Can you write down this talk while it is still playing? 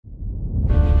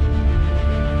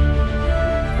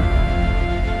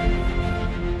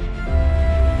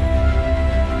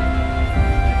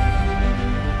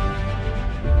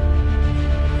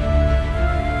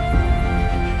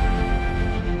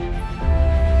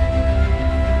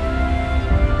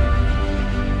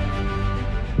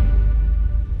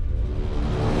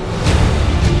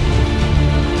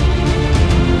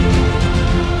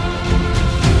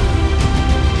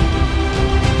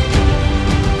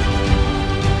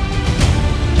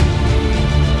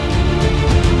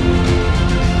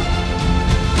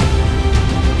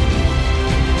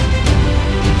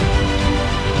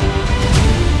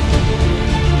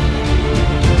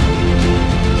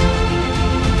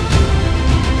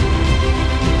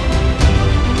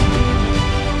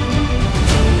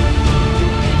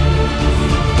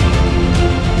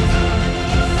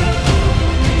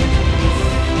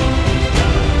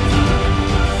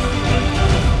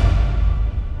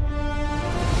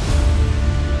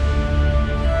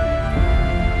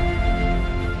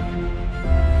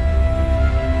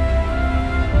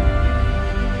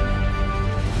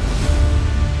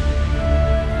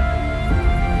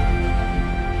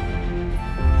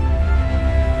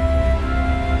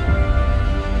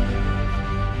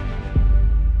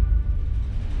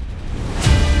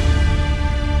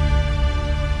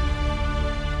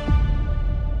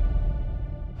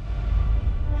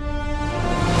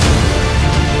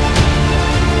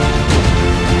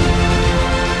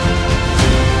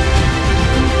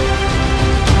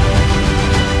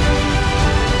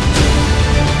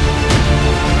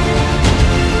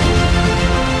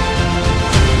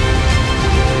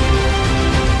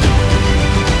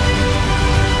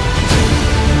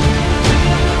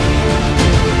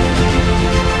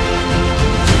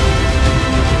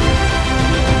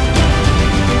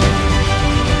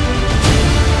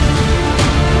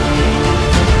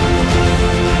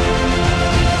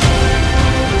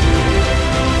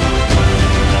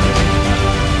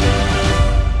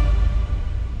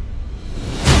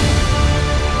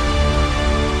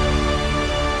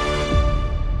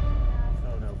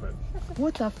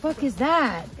the fuck is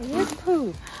that? It is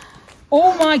poop.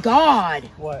 Oh my god!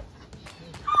 What?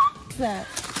 What's that?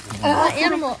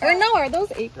 Animal. Or no, are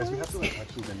those acorns? Guys, we have to like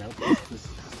actually bend out. This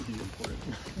has to be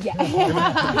important.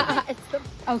 Yeah.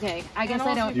 Okay, I guess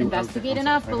I don't investigate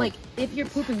enough, but like, if you're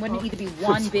pooping, wouldn't it either be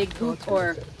one big poop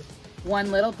or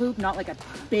one little poop, not like a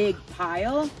big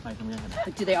pile?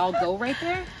 Like, do they all go right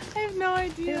there? I have no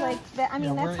idea. Like that, I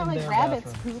mean, that's how like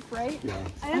rabbits poop, right? Yeah.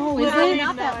 Oh, is They're it?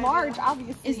 not that large,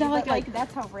 obviously. Is that like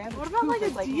that's how rabbits What about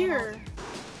poop, like a deer?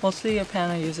 We'll see if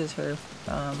Hannah uses her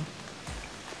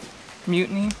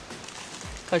mutiny,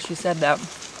 because she said that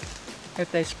if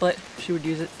they split, she would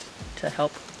use it to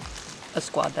help a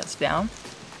squad that's down,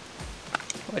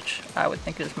 which I would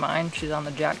think is mine. She's on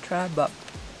the Jack tribe, but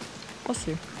we'll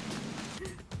see.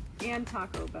 And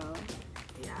Taco Bell.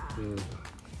 Yeah.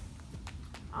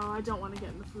 Oh, I don't want to get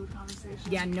in the food conversation.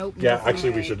 Yeah, nope. Yeah, no actually,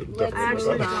 way. we should I definitely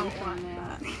actually that. don't want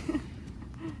that.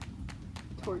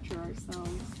 Torture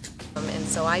ourselves. And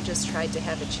so I just tried to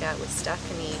have a chat with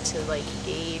Stephanie to like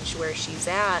gauge where she's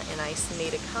at, and I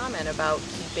made a comment about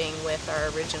keeping with our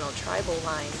original tribal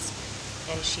lines,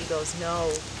 and she goes,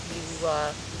 no,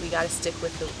 we got to stick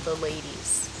with the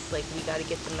ladies, like we got to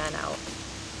get the men out,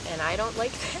 and I don't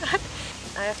like that.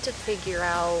 I have to figure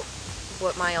out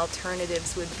what my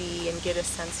alternatives would be and get a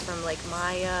sense from like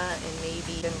Maya and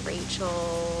maybe even Rachel,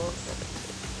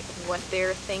 what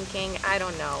they're thinking. I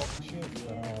don't know.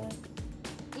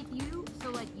 If you, so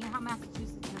like, you know how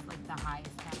Massachusetts has like the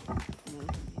highest tax?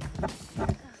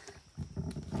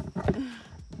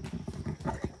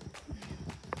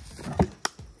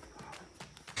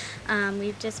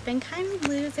 We've just been kind of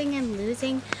losing and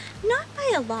losing, not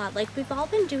by a lot. Like, we've all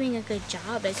been doing a good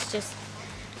job. It's just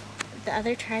the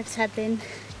other tribes have been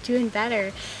doing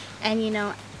better, and you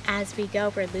know, as we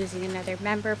go, we're losing another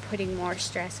member, putting more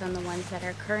stress on the ones that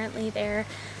are currently there.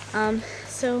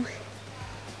 So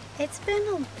it's been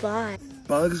a lot.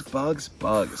 Bugs, Bugs,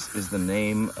 Bugs is the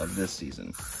name of this season.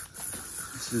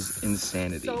 This is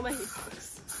insanity. So many bugs.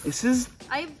 This is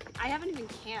I haven't even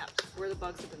camped where the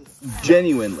bugs have been.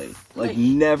 genuinely, like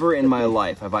never in my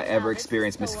life have I ever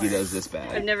experienced mosquitoes this I've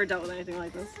bad. never dealt with anything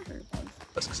like this.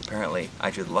 Because apparently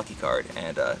I drew the lucky card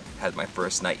and had my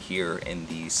first night here in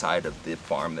the side of the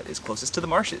farm that is closest to the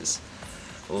marshes.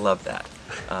 Love that.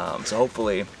 So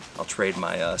hopefully I'll trade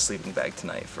my sleeping bag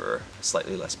tonight for a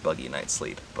slightly less buggy night's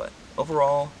sleep, but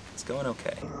overall it's going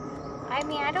okay. I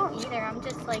mean, I don't either. I'm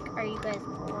just like, are you guys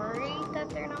worried that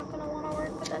they're not gonna want to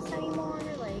work with us anymore?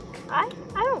 Like, I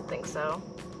don't think so.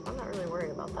 I'm not really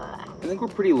worried about that. I think we're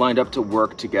pretty lined up to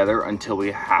work together until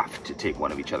we have to take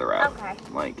one of each other out. Okay.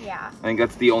 Like, yeah. I think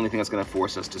that's the only thing that's going to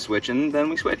force us to switch, and then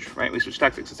we switch, right? We switch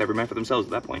tactics. It's every man for themselves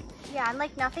at that point. Yeah, and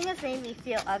like nothing has made me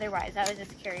feel otherwise. I was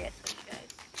just curious with you guys.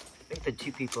 I think the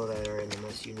two people that are in the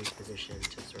most unique position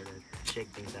to sort of shake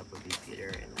things up would be Peter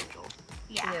and Rachel.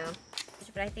 Yeah.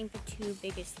 But I think the two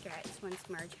biggest threats once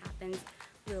merge happens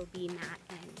will be Matt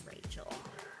and Rachel.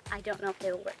 I don't know if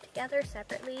they will work together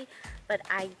separately, but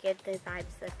I get the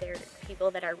vibes that they're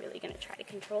people that are really going to try to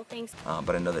control things.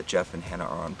 But I know that Jeff and Hannah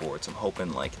are on board, so I'm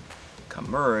hoping like come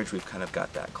merge, we've kind of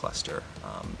got that cluster.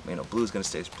 You know, Blue's going to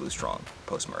stay Blue strong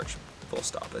post-merge, full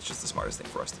stop. That's just the smartest thing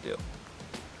for us to do.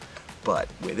 But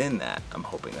within that, I'm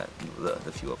hoping that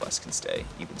the few of us can stay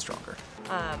even stronger.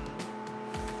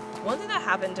 One thing that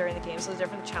happened during the game, so the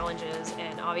different challenges,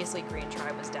 and obviously Green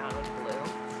Tribe was down with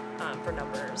Blue for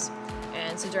numbers.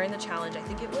 And so during the challenge, I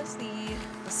think it was the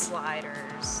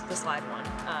sliders, the slide one,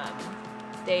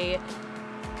 they,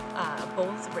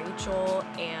 both Rachel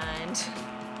and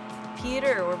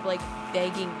Peter were like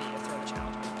begging me to throw the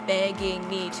challenge, begging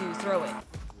me to throw it.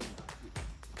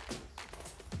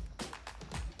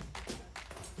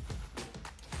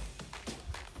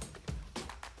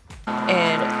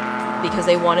 And because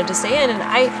they wanted to stay in, and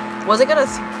I wasn't gonna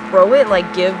throw it,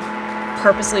 like give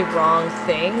purposely wrong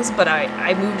things, but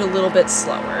I moved a little bit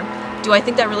slower. Do I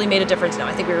think that really made a difference? No,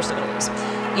 I think we were still gonna lose.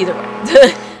 Either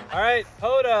way. All right,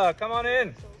 Hoda, come on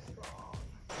in.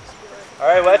 All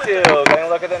right, Wetu, getting a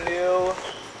look at the new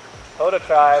Hoda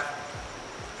tribe.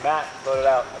 Matt voted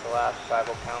out at the last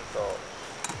tribal council.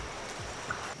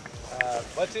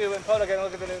 Wetu and Hoda getting a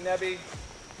look at the new Nebi.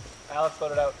 Alex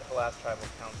voted out at the last tribal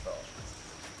council.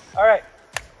 All right,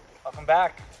 welcome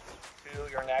back to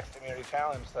your next immunity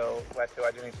challenge. So, Wetu,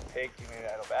 I do need to take the immunity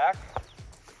idol back.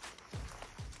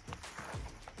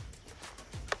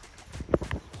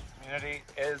 Immunity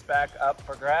is back up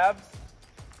for grabs.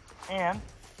 And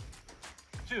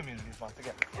 2 immunities once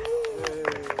again.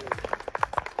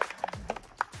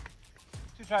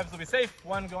 Two tribes will be safe,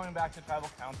 1 going back to tribal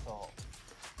council.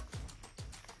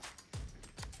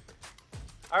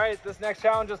 All right, this next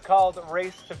challenge is called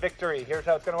Race to Victory. Here's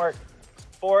how it's gonna work.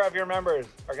 4 of your members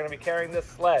are gonna be carrying this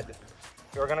sled.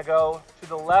 You're gonna go to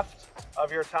the left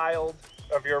of your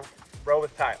row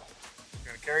with tiles.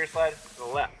 You're gonna carry your sled to the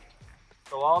left.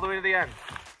 Go all the way to the end.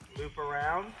 Loop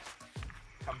around,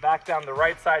 come back down the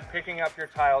right side, picking up your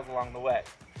tiles along the way.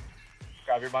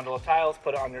 Grab your bundle of tiles,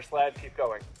 put it on your sled, keep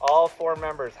going. All 4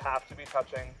 members have to be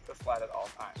touching the sled at all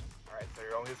times. All right, so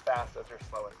you're only as fast as your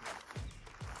slowest member.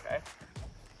 Okay?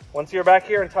 Once you're back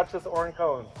here and touch this orange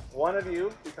cone, one of you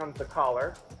becomes the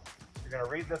caller. You're gonna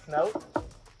read this note,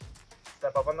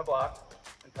 step up on the block,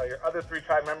 and tell your other 3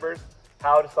 tribe members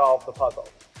how to solve the puzzle.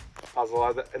 Puzzle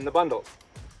are in the bundles.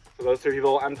 So those 3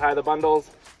 people will untie the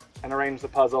bundles and arrange the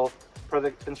puzzle per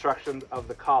the instructions of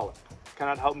the caller.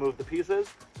 Cannot help move the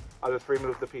pieces, other 3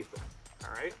 move the pieces.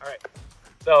 All right? All right.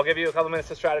 So I'll give you a couple minutes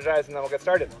to strategize and then we'll get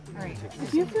started. All right.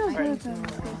 If you feel good,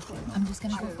 I'm just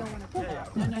gonna go.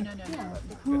 No.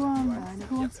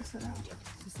 Who wants to sit out?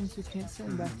 Since we can't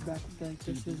sit back to back, I feel like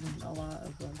this isn't a lot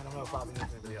of I don't know if Bobby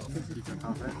needs anybody else. I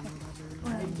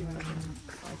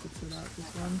could sit out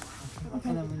this one,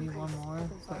 and then maybe one more,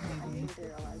 but maybe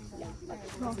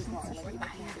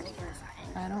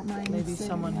I don't mind. maybe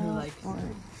someone who like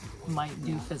might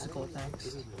do physical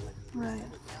things. Right.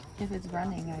 If it's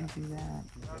running, I'd do that.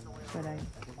 But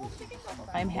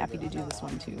I'm happy to do this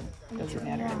one too. It doesn't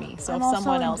matter to me. So if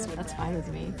someone else would, that's fine with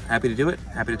me. Happy to do it.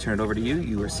 Happy to turn it over to you.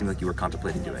 You seem like you were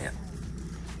contemplating doing it.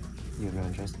 You have no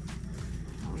interest?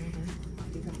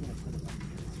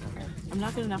 I'm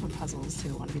not good enough at puzzles to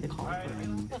want to be the caller.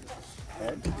 How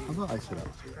about I sit out?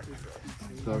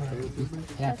 Is that okay with you?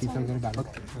 Yeah, if you feel good about it.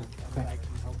 Okay.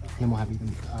 Then we'll have you.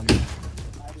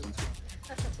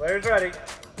 Players ready.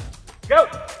 Go!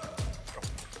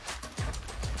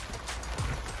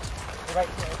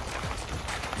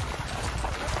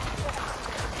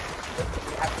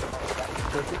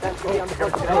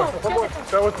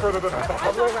 That was further than I thought.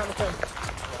 All the way around the fence.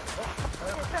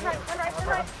 Turn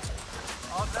right.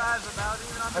 All guys about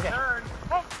even on the turn.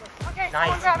 Okay, Nice.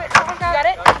 someone grab it. Got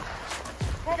it?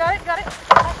 Got it.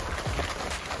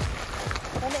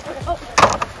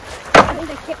 I think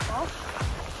they kicked off.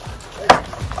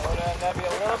 Hold on, Nebby, a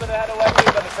little bit ahead of Wesley,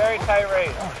 but a very tight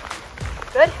race.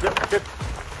 Good? Yep, good.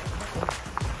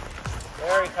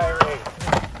 Very tight race.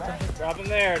 Drop him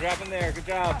there. Good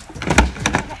job.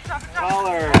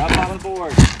 Caller, up on the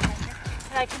board.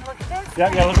 And I can look at this? Yeah,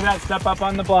 look at that. Step up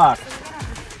on the block.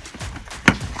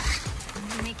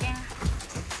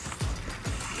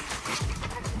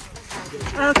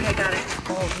 Okay, got it.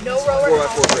 No rower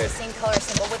has the same color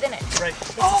symbol within it. Right.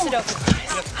 It's a Sudoku.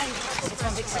 It's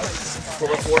one big symbol.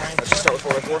 4x4. Let's just start with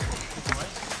 4x4.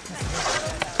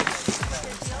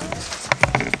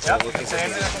 Yep,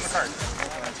 same as on the card.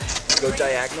 Go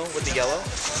diagonal with the yellow.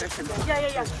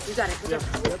 Yeah. You got it.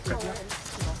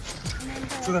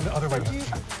 So then the other way.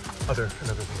 Another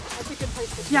thing.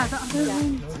 Yeah, the other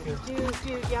one.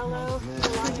 Do yellow.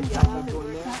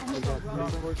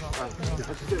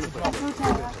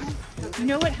 You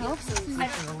know what helps?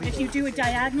 If you do a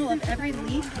diagonal of every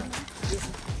leaf.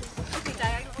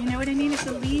 You know what I mean? If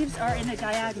the leaves are in a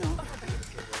diagonal.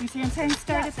 You see what I'm saying?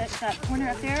 Start at that corner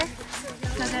up there.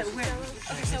 So that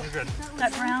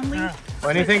that brown leaf.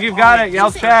 When you think you've got it,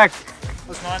 yell check.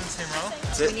 Was not in the same row?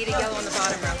 We need a yellow on the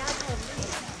bottom row.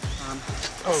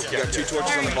 You got 2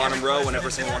 torches on the bottom row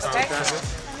whenever someone wants to take that.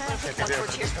 One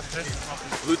torch here.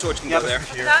 Blue torch can go there.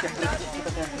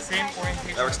 Same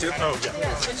orientation. That works too? Oh, yeah.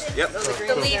 Yep.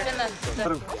 The leaf and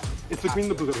the... It's the green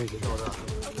and the blue that make it.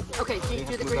 Okay, so you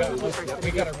do the green and blue first. We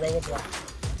got a row of black.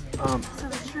 So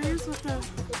the trees with the...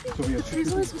 So we have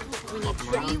trees always... We need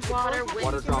tree, water, wind.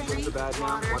 Water droplets are bad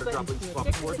now. Water droplets swap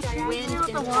the torch. Wind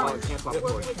and the water. Can't swap the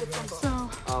torch. So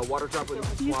Water droplets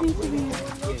these swap need to with be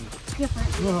wind. different.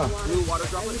 Blue water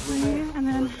droplets. And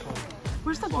then...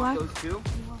 Where's the black? Those two.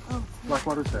 Black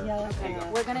water's there.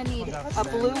 We're gonna need a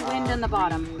blue wind in the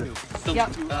bottom.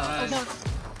 Yep.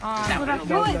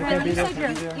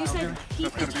 You said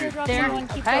keep the teardrops There. on,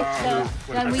 keep Okay. the...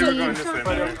 Then we Going need... this way,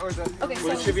 right? Okay,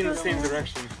 Well, it should be in the same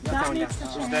direction. That needs to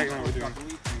change. Diagonal we're doing.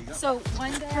 So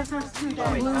one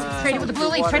Blue. trade it with the blue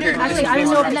leaf. Trade it. Actually, I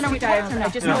don't know. And then are we diagonal? I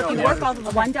just know if you work all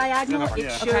the one diagonal,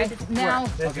 it should. Okay. Now.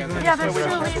 Yeah, there's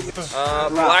two leaves.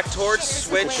 Black torch,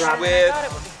 switch with...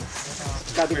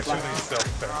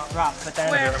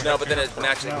 No, but then it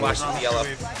naturally clashes with the yellow.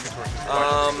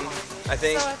 I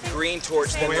think green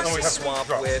torch then needs to swap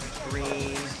with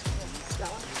green...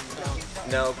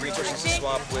 No, green torch needs to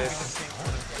swap with...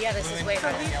 Yeah, this is way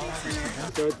harder.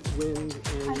 Wind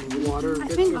and water. I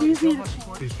think these need to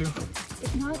change. These two?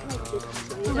 It's not like this.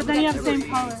 But then you have the same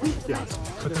color. Yeah.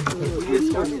 But then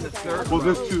well,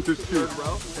 there's two. So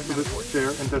this there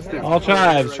and that's there. All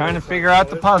tribes trying to figure out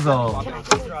the puzzle.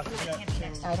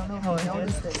 I don't know how I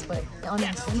noticed this, but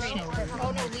unintentionally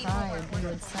on the tribe, we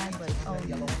would decide like, oh,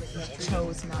 you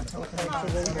chose not to open the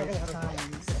box both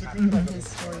times. But his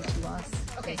story to us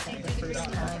is that the first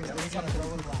time it was something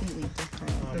completely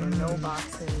different. There were no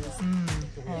boxes.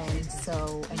 And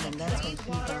so, and then that's when he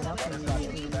got up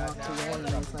immediately and walked away and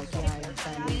was like, yeah, I've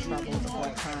been in trouble the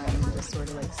whole time. And just sort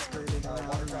of like skirted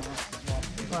around that.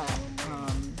 But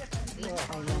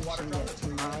I mentioned it to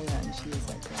Maya and she was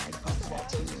like, yeah, I caught that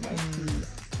too. Like,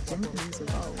 he didn't lose a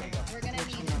bow. We're going to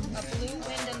need a blue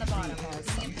wind in the bottom. He has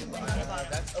something like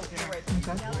that. Okay,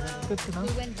 good to know.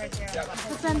 Blue wind right there.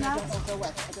 But then that's...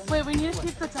 Wait, we need to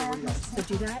keep the diagonal. So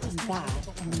do that and that,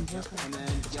 and then work on and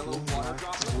then yellow water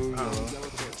drop. Blue, yellow.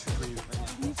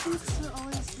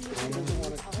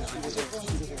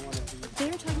 They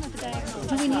were talking about the diagonal.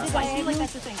 Do we need a diagonal? I feel like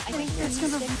that's the thing. I think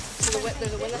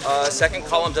there's Second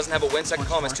column doesn't have a wind. Second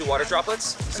column has 2 water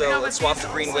droplets. So let's swap the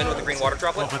green wind with the green water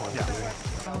droplet. I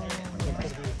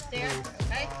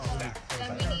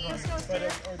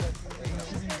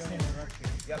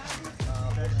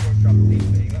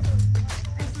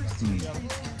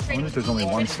wonder if there's only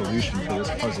one solution for this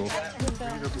puzzle.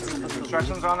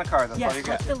 Instructions are on the card. That's all you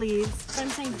get. the leaves. So I'm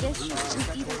saying this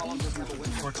should be either these.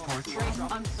 Torch. Okay.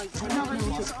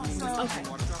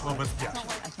 Well, but yeah.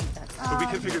 But we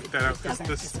can figure that out because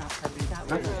this.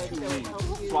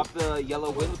 Swap the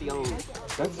yellow wind with the yellow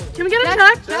leaf. Can we get a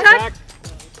check?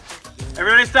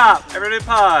 Everybody stop. Everybody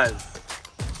pause.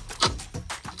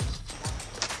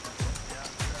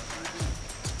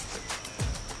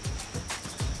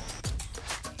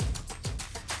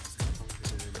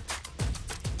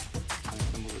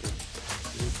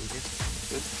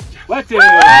 Let's do it.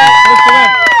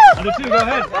 Under 2, go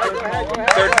ahead.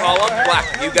 Third column, black.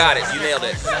 You got it. You nailed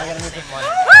it.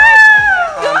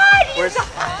 Where's...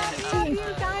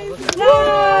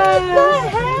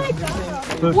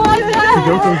 What the heck? The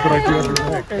Yoko's that I do every day.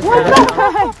 What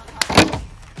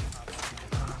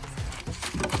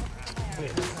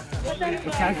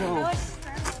the heck?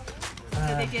 So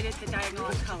they did it the diagonal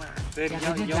color. They did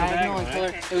diagonal and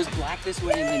color. It was black this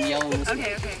way and then yellow this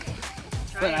way. Okay.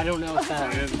 But I don't know if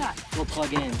that will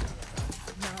plug in.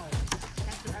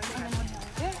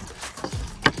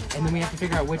 And then we have to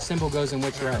figure out which symbol goes in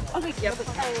which row. Okay. Yep.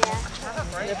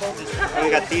 And we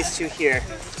got these 2 here.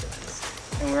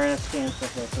 And we're gonna scan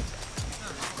stuff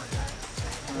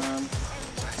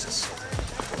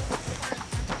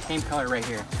Same color right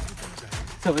here.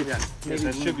 So yes,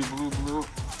 that should be blue,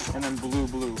 and then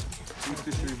blue. These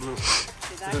 2 should be blue.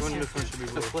 This one should be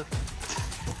blue. Flip.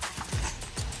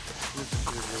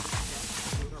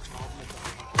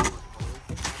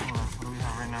 What do we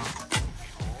have right now?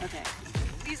 Okay.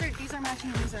 These are matching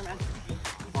and these are matching.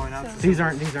 These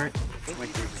aren't.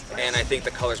 And I think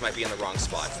the colors might be in the wrong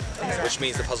spot, which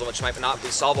means the puzzle might not be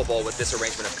solvable with this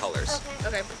arrangement of colors.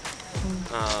 Okay.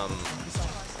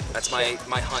 That's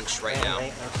my hunch right now.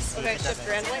 Okay, shift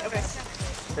randomly. Okay.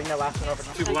 Bring that last one over.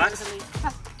 2 blacks?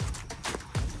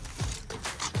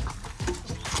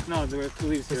 No, there were 2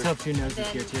 leaves here. This helps you notice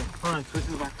here too. Hold on, switch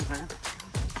to the black for a second.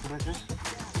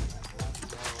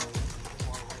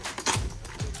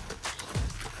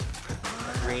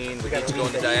 Green would need to go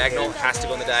in the diagonal. Has to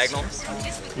go in the diagonal.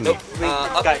 Nope.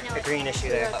 Up. Got a green issue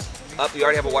there. Up. You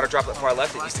already have a water droplet far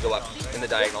left. It needs to go up in the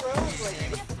diagonal.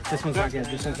 This one's not good.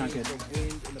 This one's not good.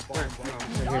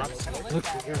 Look,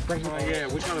 right here. Yeah,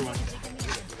 which other one?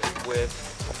 With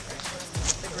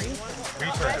The green one?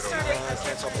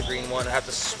 can't swap the green one. I have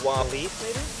to swap leaf,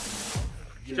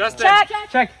 maybe? Justin!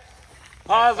 Check!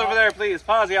 Pause over there, please.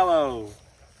 Pause, yellow.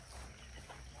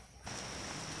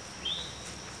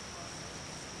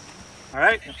 All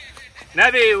right.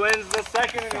 Nebby wins the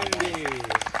second immunity.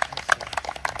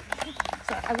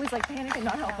 So I was like panicking,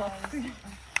 not helpful.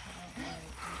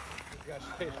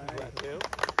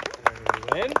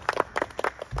 Win.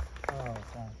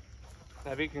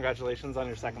 Nebby, congratulations on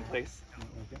your 2nd place.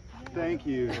 Thank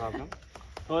you. You're welcome.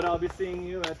 But I'll be seeing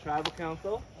you at Tribal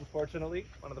Council. Unfortunately,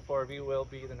 one of the 4 of you will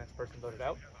be the next person voted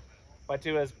out. But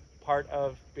too, as part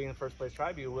of being the 1st place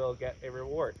tribe, you will get a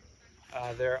reward.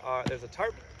 There's a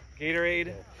tarp,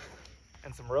 Gatorade,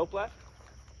 and some rope left,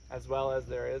 as well as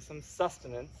there is some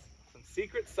sustenance, some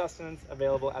secret sustenance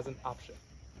available as an option.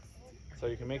 So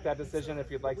you can make that decision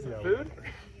if you'd like some food.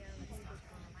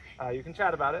 You can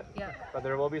chat about it, but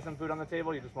there will be some food on the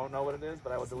table. You just won't know what it is,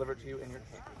 but I will deliver it to you in your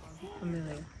cake.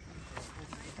 Amelia.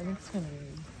 I think it's gonna be.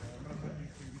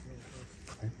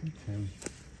 I think Tim.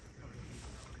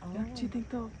 Oh. Do you think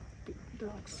they'll they're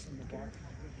like scared.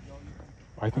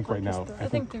 I think right now. I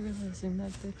think they're realizing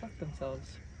that they fucked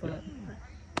themselves, but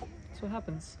that's what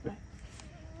happens.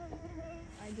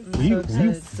 We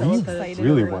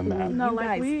really won that. No,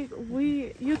 like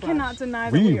you cannot deny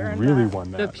that We we earned really that.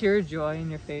 won that. The pure joy in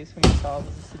your face when you saw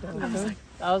the Sudoku.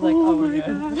 I was like, oh, we're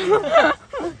good.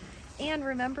 And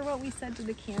remember what we said to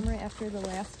the camera after the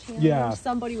last challenge? Yeah.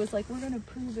 Somebody was like, we're going to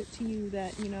prove it to you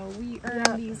that, you know, we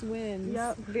earned these wins.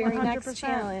 Yep. Very 100%. next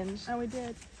challenge. And we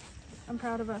did. I'm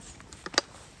proud of us.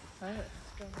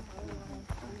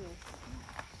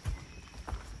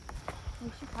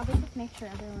 We should probably just make sure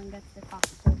everyone gets to talk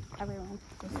to everyone.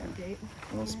 A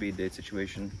little speed date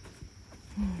situation.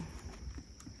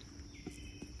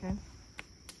 Okay.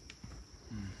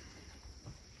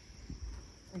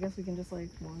 I guess we can just like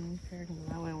one pair can go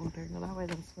that way, one pair can go that way,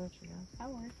 then switch, I guess. That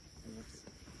works.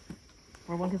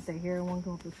 Or one can stay here and one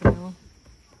can go up the trail.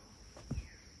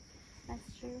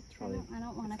 That's true. I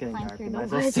don't want to getting climb dark. through Might as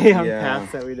the well woods. stay on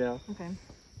paths that we do. Okay.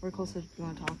 We're close to, you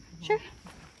want to talk? Sure.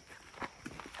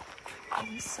 Oh,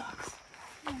 this sucks.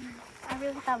 I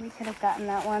really thought we could have gotten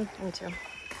that one. Me too.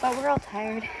 But we're all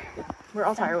tired. We're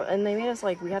all tired, and they made us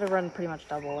like, we had to run pretty much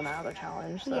double in that other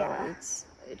challenge, so Yeah.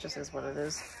 it just is what it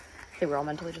is. They were all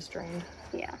mentally just drained.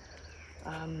 Yeah.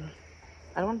 I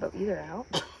don't want to vote either out.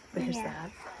 There's Yeah.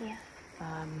 that. Yeah.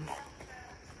 I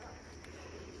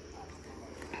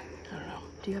don't know.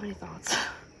 Do you have any thoughts? I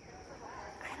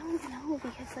don't know,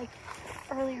 because like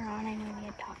earlier on I know we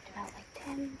had talked about like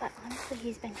Tim, but honestly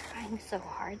he's been trying so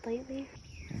hard lately.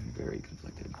 I'm very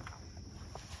conflicted.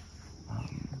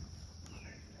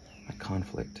 My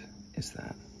conflict is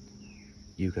that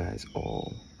you guys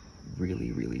all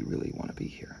really, really, really want to be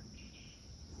here.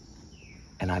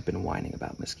 And I've been whining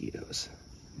about mosquitoes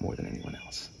more than anyone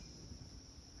else.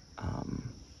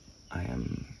 I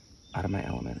am out of my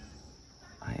element.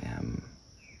 I am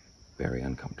very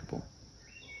uncomfortable.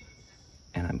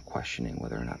 And I'm questioning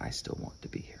whether or not I still want to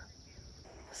be here.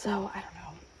 So, I don't know.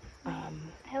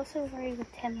 I also worry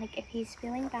with Tim, like if he's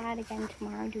feeling bad again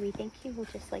tomorrow, do we think he will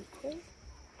just like quit?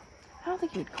 I don't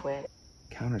think he'd quit.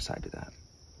 Counterside to that,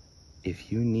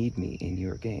 if you need me in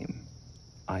your game,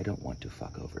 I don't want to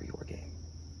fuck over your game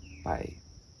by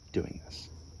doing this.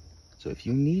 So if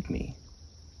you need me,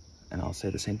 and I'll say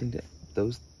the same thing to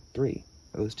those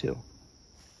two,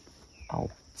 I'll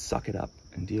suck it up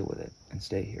and deal with it and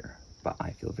stay here. But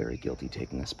I feel very guilty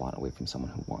taking a spot away from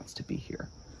someone who wants to be here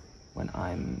when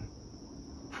I'm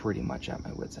pretty much at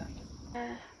my wit's end.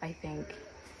 I think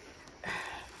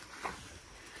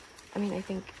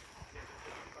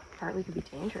Hartley could be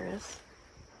dangerous.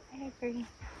 I agree.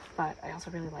 But I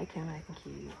also really like him, and I think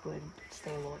he would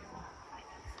stay loyal.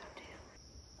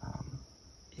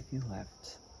 If you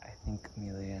left, I think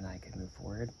Amelia and I could move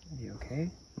forward and be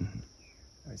okay. Mm-hmm.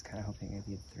 I was kind of hoping it'd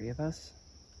be the three of us.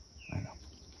 I know.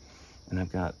 And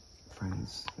I've got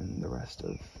friends in the rest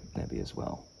of Nebby as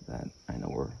well that I know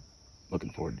we're looking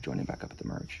forward to joining back up at the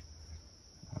merge.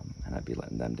 And I'd be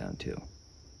letting them down too.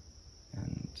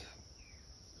 And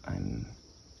I'm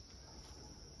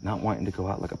not wanting to go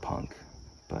out like a punk,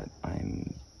 but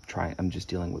I'm just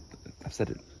dealing with, I've said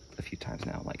it a few times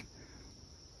now, like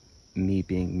me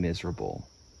being miserable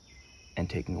and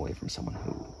taking away from someone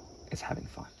who is having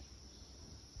fun.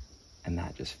 And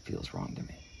that just feels wrong to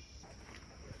me.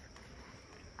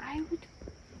 I would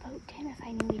vote Tim if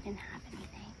I knew he didn't have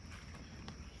anything.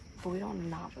 But we don't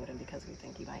not vote him because we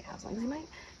think he might have something.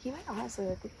 He might honestly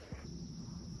like.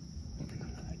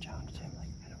 Another challenge, Tim. Like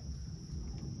I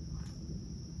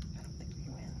don't think we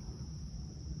can win.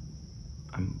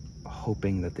 I'm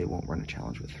hoping that they won't run a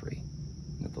challenge with 3,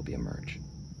 and that there'll be a merge.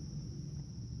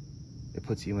 It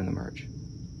puts you in the merge,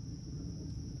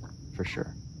 for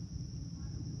sure.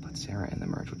 Put Sarah in the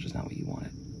merge, which is not what you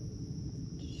wanted.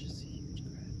 She's just a huge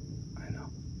threat. I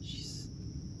know. She's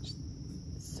just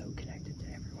so connected to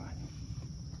everyone.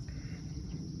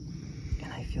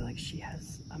 And I feel like she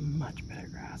has a much better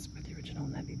grasp with the original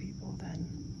Nebby people than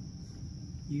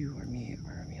you or me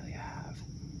or Amelia have.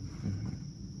 Mm-hmm.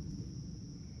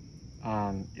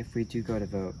 If we do go to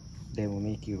vote, they will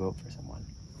make you vote for someone.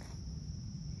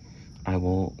 I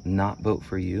will not vote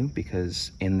for you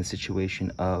because in the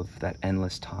situation of that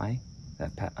endless tie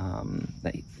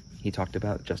that he talked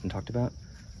about, Justin talked about,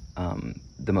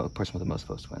 the person with the most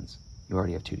votes wins. You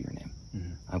already have 2 to your name.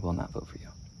 Mm-hmm. I will not vote for you.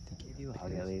 They gave you a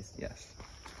hug at least. Yes.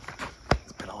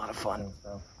 It's been a lot of fun.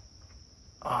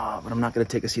 But I'm not going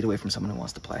to take a seat away from someone who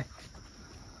wants to play.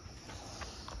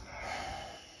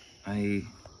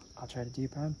 I'll try to do you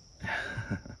proud.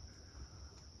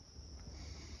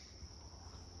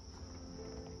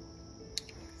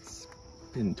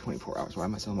 been 24 hours. Why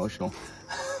am I so emotional?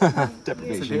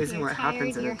 Deprivation. It's amazing what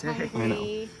happens in a day. I know.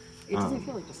 It doesn't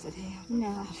feel like just a day.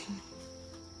 No.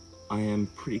 I am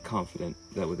pretty confident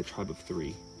that with a tribe of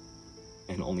 3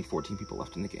 and only 14 people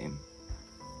left in the game,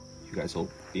 you guys will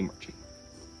be merging.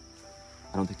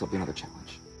 I don't think there'll be another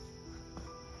challenge.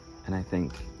 And I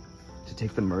think to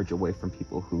take the merge away from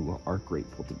people who are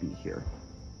grateful to be here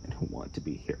and who want to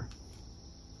be here,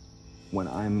 when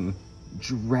I'm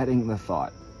dreading the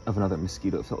thought of another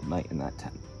mosquito-filled night in that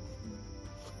tent,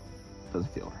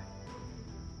 doesn't feel right.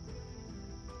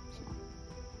 So,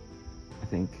 I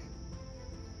think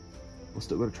we'll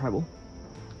still go to tribal,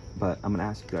 but I'm gonna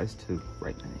ask you guys to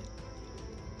write my name.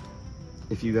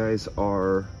 If you guys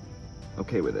are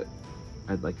okay with it,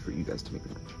 I'd like for you guys to make the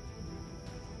merge.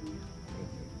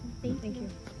 Thank you.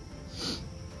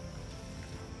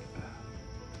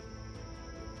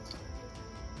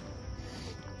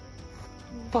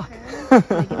 Fuck. Can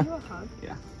I give you a hug?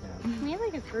 Yeah. Can we have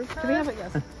like a group hug? Can we have it?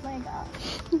 Yes. Oh my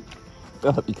gosh. I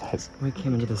love you guys. We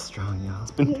came into this strong, y'all.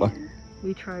 It's been fun.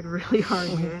 We tried really hard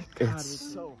here. It's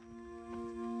so...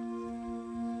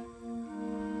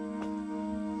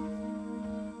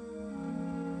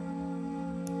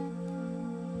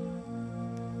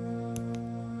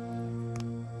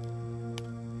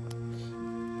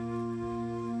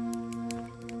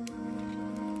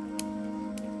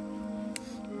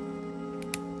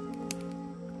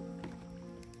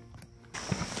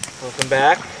 Welcome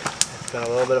back. It's been a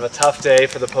little bit of a tough day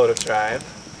for the Pota tribe.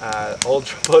 Old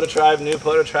Pota tribe, new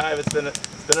Pota tribe. It's been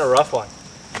a rough one.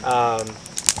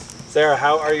 Sarah,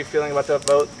 how are you feeling about the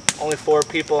vote? Only 4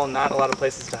 people, not a lot of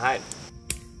places to hide.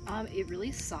 It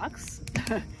really sucks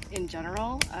in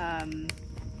general.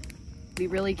 We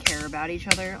really care about each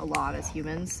other a lot as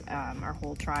humans, our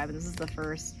whole tribe, and this is the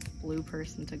first blue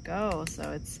person to go,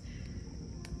 so it's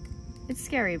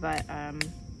scary, but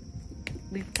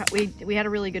we had a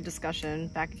really good discussion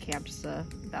back at camp just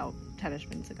about 10-ish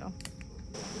minutes ago.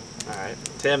 All right,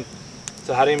 Tim,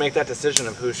 so how do you make that decision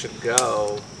of who should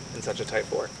go in such a tight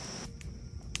 4?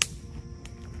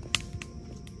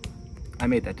 I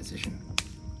made that decision.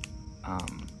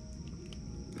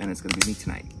 And it's gonna be me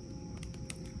tonight.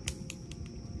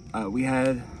 We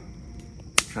had,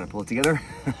 try to pull it together.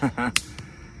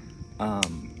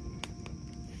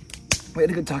 We had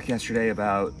a good talk yesterday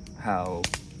about how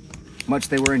much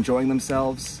they were enjoying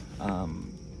themselves,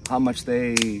 how much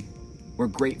they were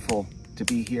grateful to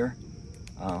be here,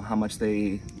 how much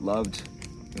they loved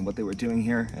and what they were doing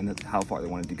here, and how far they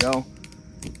wanted to go.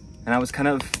 And I was kind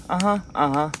of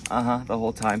the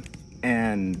whole time,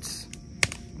 and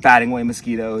batting away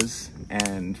mosquitoes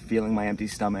and feeling my empty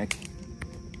stomach.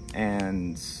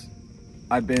 And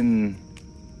I've been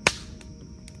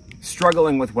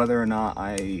struggling with whether or not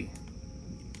I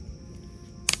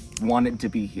wanted to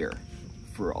be here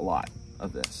for a lot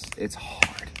of this. It's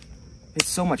hard. It's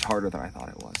so much harder than I thought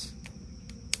it was.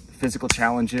 The physical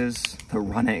challenges, the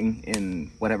running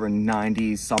in whatever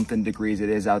 90 something degrees it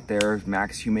is out there,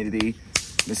 max humidity,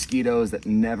 mosquitoes that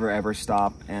never ever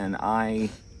stop, and I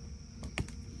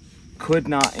could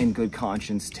not in good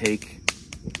conscience take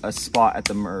a spot at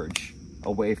the merge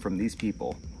away from these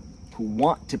people who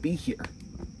want to be here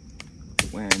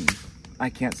when I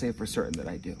can't say for certain that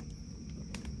I do.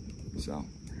 So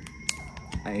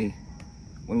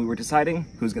when we were deciding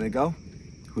who's gonna go,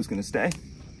 who's gonna stay,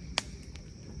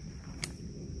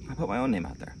 I put my own name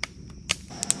out there.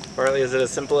 Farley, is it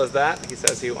as simple as that? He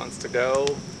says he wants to go,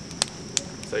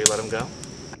 so you let him go?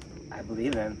 I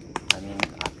believe him. I mean,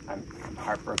 I'm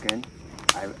heartbroken.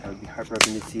 I would be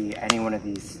heartbroken to see any one of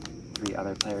these 3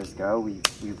 other players go.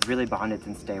 We've really bonded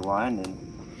since day 1, and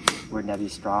we're Nebby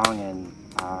strong, and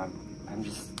I'm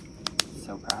just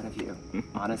so proud of you.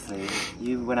 Honestly,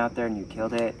 you went out there and you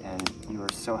killed it, and you were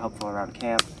so helpful around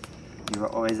camp. You were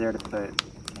always there to put,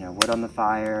 wood on the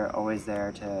fire, always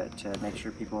there to make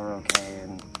sure people were okay,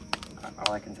 and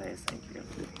all I can say is thank you.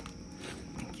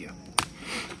 Thank you.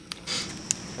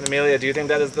 And Amelia, do you think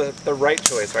that is the right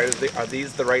choice, right? Are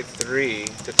these the right 3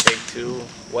 to take to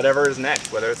whatever is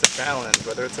next, whether it's a challenge,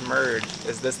 whether it's a merge?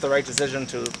 Is this the right decision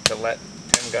to let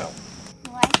Tim go?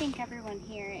 Well, I think everyone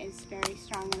here is very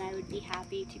strong, and I would be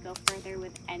happy to go further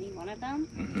with any one of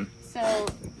them. So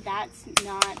that's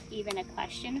not even a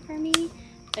question for me.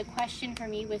 The question for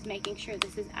me was making sure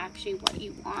this is actually what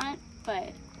you want,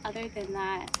 but other than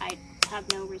that, I have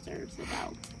no reserves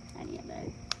about any of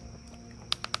it.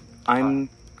 I'm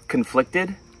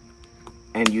conflicted,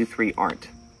 and you 3 aren't.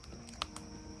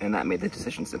 And that made the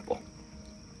decision simple.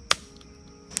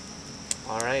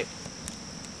 All right.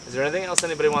 Is there anything else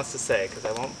anybody wants to say? Because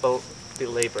I won't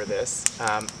belabor this.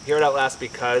 Here at Outlast,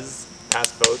 because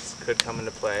past votes could come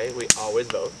into play. We always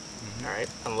vote, all right,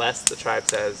 unless the tribe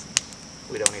says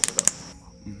we don't need to vote.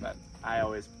 But I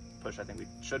always push, I think we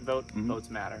should vote. Votes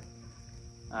matter.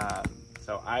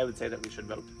 So I would say that we should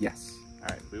vote. Yes. All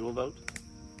right, we will vote.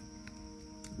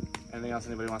 Anything else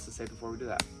anybody wants to say before we do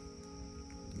that?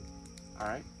 All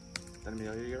right, then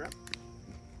Amelia, you're up.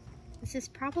 This is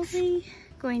probably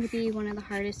going to be one of the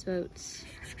hardest votes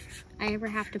I ever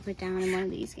have to put down in one of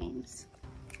these games.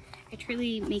 It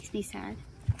truly makes me sad.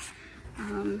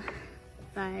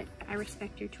 But I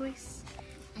respect your choice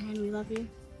and we love you.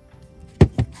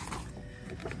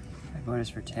 My vote is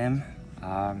for Tim.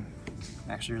 I'm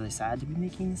actually really sad to be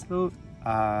making this vote.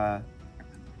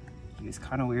 He was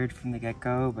kind of weird from the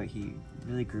get-go, but he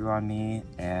really grew on me,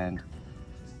 and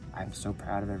I'm so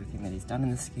proud of everything that he's done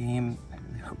in this game. I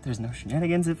really hope there's no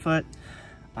shenanigans afoot.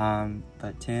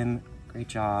 But Tim, great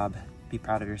job. Be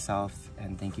proud of yourself,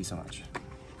 and thank you so much.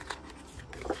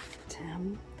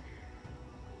 Tim,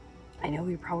 I know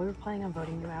we probably were planning on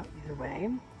voting you out either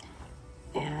way,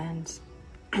 and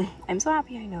I'm so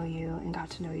happy I know you and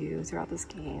got to know you throughout this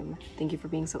game. Thank you for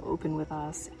being so open with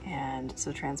us and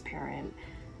so transparent.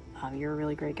 You're a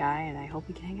really great guy, and I hope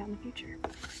we can hang out in the future.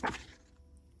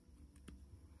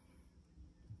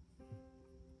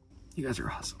 You guys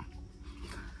are awesome.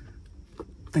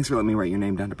 Thanks for letting me write your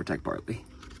name down to protect Bartley.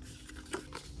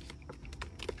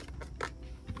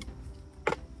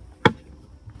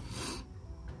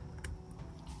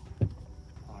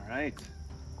 All right.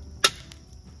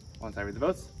 Once I read the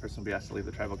votes, the person will be asked to leave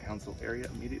the tribal council area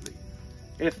immediately.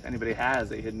 If anybody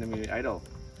has a hidden immunity idol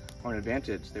or an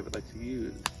advantage they would like to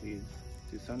use, please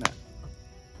do so now.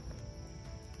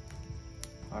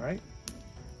 All right.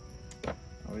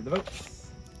 I'll read the votes.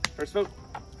 First vote.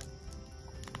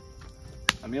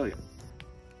 Amelia.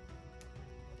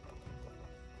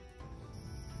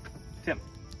 Tim.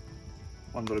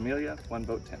 1 vote Amelia, 1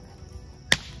 vote Tim.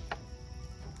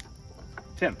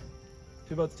 Tim.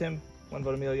 2 votes Tim, 1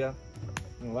 vote Amelia.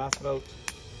 And the last vote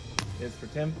is for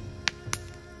Tim.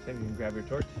 Tim, you can grab your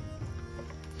torch.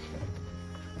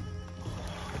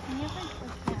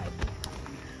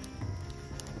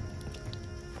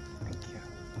 Thank you.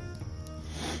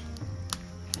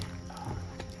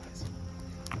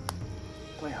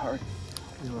 Play hard.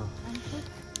 We will.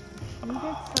 You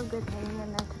did so good hanging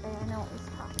in there today. I know it was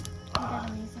tough. You did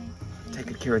amazing. Take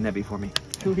good care of Nebby for me.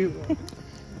 We will.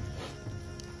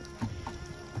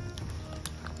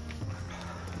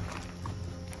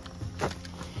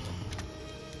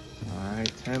 All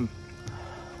right, Tim.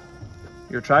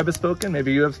 Your tribe has spoken.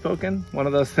 Maybe you have spoken. One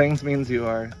of those things means you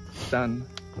are done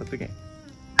with the game.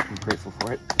 I'm grateful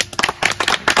for it.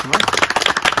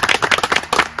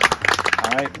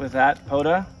 All right, with that,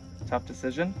 Poda, tough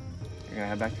decision. You're gonna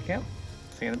head back to camp.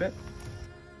 See you in a bit.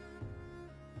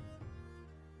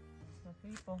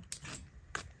 People.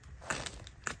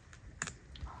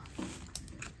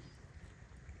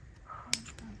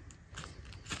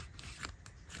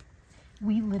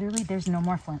 We literally, there's no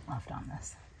more flint left on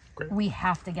this. Great. We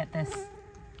have to get this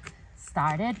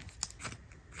started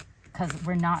because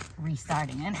we're not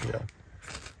restarting it. Yeah.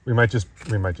 We might just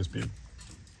be,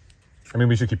 I mean,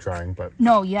 we should keep trying, but.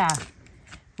 No, yeah.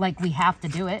 Like we have to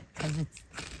do it because it's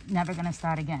never going to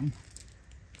start again.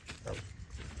 All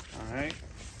right.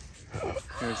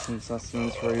 Here's some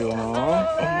sustenance for you all.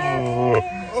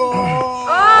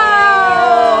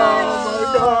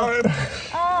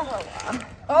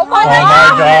 Oh my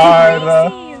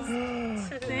God!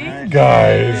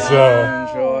 Guys,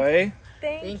 enjoy.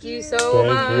 Thank you so Thank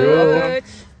much. you.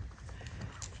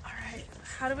 All right,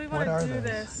 how do we want to do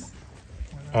this?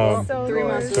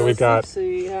 So we got,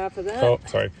 See half of that. oh,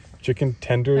 sorry, chicken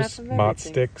tenders, Half of mott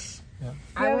everything. sticks.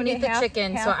 I won't eat the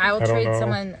chicken, so I will I don't trade know.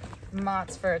 someone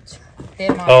Mott's for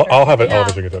their Mott's. I'll have it all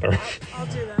the chicken tender. I'll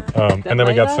do that. And then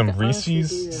we got some might not honestly be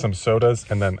Reese's, it. some sodas,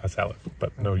 and then a salad,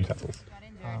 but no utensils.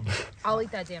 I'll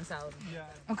eat that damn salad.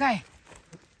 Yeah. Okay.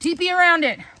 TP around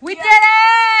it. We did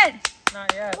it!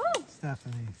 Not yet.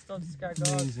 Stephanie. Still just got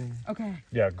going. Amazing. Okay.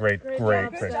 Yeah, great.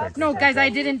 No, guys, I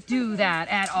didn't do that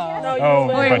at all. No, you Oh,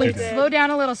 literally but you Wait, did. slow down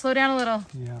a little, slow down a little.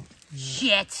 Yeah.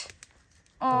 Shit.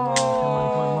 Come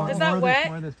on. Is that wet?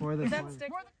 More this. Is that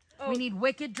stick? We need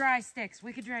wicked dry sticks.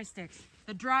 Wicked dry sticks.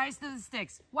 The driest of the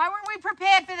sticks. Why weren't we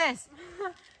prepared for this?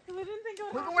 We didn't think it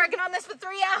would We've been happen. working on this for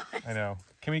 3 hours. I know.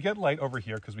 Can we get light over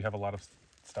here because we have a lot of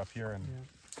stuff here and.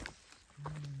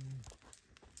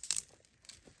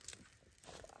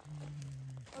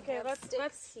 Okay,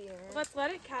 let's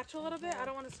let it catch a little bit. I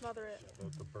don't want to smother it.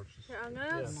 Here, I'm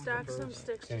gonna stack some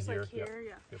sticks In just here, like here.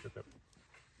 Yeah. Yep.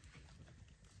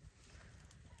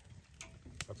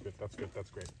 That's good. That's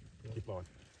great. Keep blowing.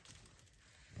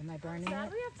 Am I burning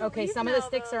it? Okay, some of the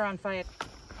sticks are on fire.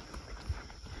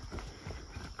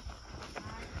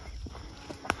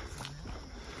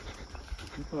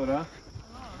 Hello.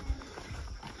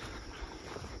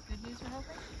 Good news for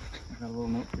helping? I got a little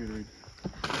note for you to read.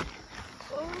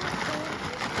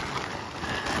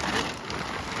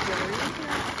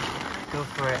 Go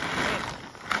for it.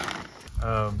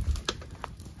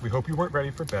 We hope you weren't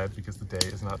ready for bed because the day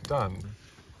is not done.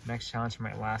 Next challenge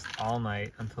might last all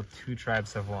night until 2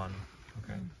 tribes have won.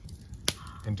 Okay.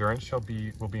 Endurance will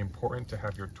be important to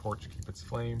have your torch keep its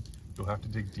flame. You'll have to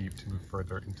dig deep to move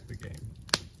further into the game.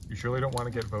 You surely don't want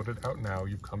to get voted out now.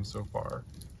 You've come so far.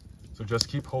 So just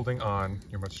keep holding on.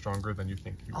 You're much stronger than you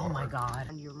think you are. Oh my God.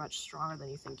 And you're much stronger than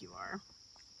you think you are.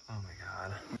 Oh my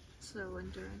God. So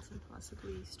endurance and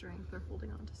possibly strength are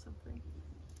holding on to something.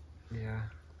 Yeah.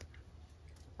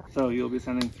 So you'll be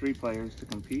sending 3 players to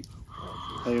compete.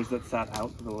 Players that sat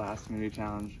out for the last community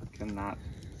challenge cannot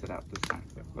sit out this time,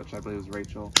 which I believe is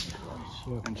Rachel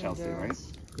and Chelsea, right?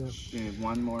 Yep. You need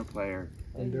 1 more player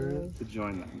Endurance. to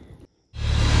join them.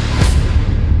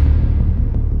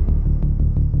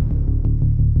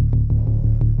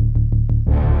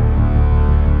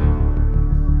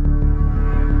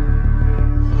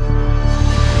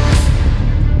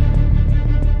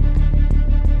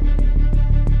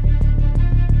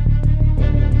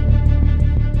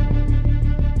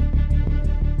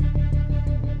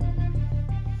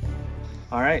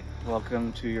 All right,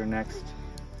 welcome to your next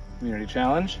community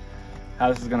challenge.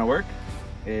 How this is gonna work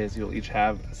is you'll each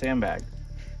have a sandbag.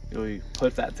 You'll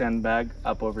put that sandbag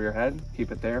up over your head,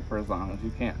 keep it there for as long as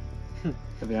you can.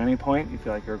 If at any point you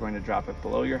feel like you're going to drop it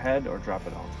below your head or drop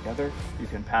it all together, you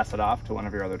can pass it off to one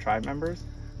of your other tribe members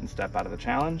and step out of the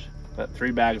challenge. But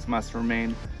 3 bags must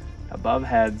remain above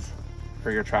heads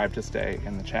for your tribe to stay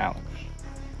in the challenge.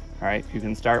 All right, you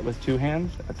can start with 2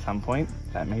 hands. At some point,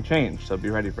 that may change, so be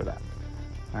ready for that.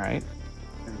 All right.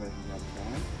 Everybody can grab the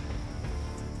bag.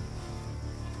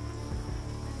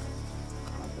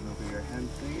 Flip it over your head,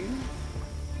 please.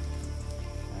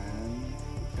 And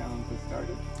the challenge has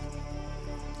started.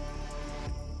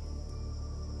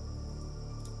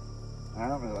 I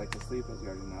don't really like to sleep, as you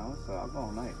already know, so I'll go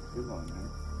all night. You're going there.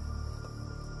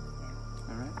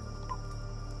 All right.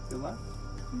 Good luck.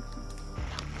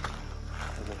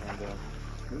 How's everyone doing?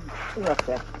 Good.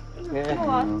 Okay.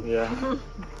 Yeah.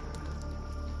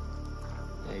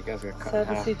 Yeah, you guys are cut in Sad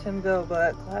to half. see Tim go,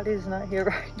 but glad he's not here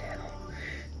right now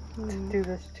to do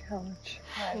this challenge.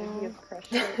 I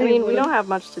mean, we don't have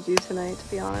much to do tonight, to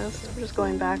be honest. We're just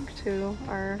going back to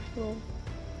our little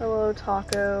hello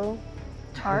taco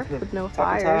tarp with no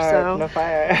fire, so no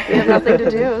fire. we have nothing to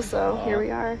do, so here we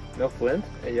are. No flint?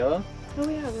 A yellow? Oh,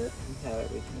 we have it. We have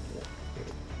it. We can do it.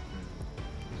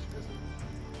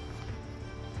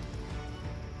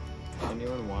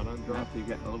 Anyone want to drop? You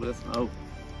get a little bit of smoke.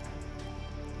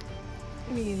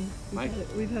 I mean,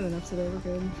 we've had enough today, we're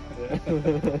good. Yeah.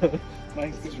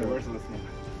 Mike's the worst listening.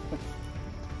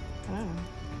 Wow,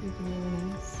 you've been really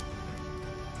nice.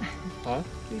 Huh?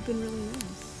 You've been really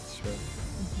nice. Sure.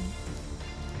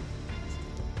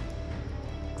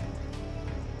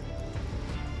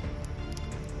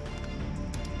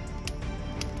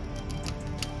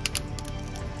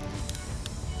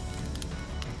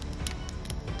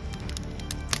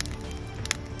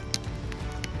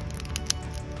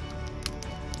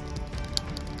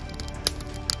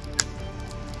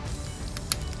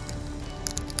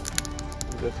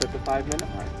 Just hit the 5-minute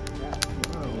mark. Yeah.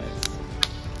 Oh, nice.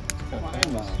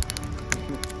 Fine now.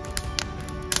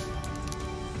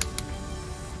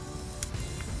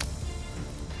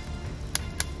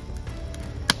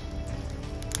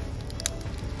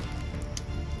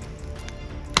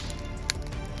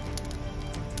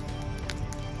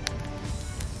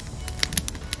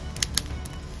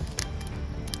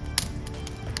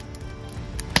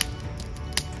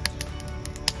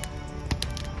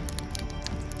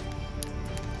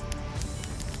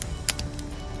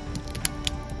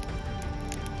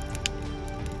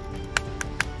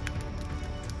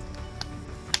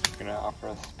 Gonna offer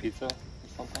us pizza or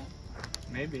something?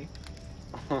 Maybe.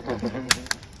 Would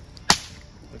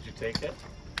you take it?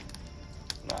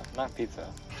 No, not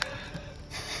pizza.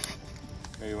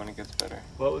 Maybe when it gets better.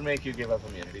 What would make you give up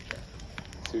immunity check?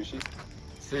 Sushi?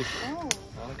 Sushi. Oh.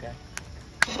 Okay.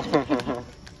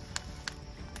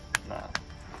 Nah.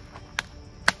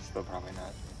 Still probably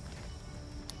not.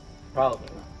 Probably.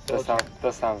 That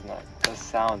sounds nice. Does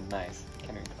sound nice.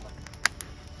 Can't even talk.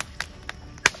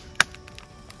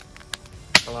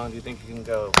 How long do you think you can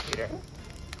go, Peter?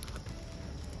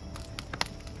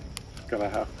 Gonna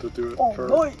have to do it for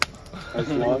boy. as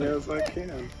long as I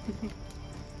can.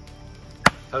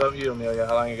 How about you, Amelia?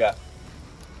 How long you got?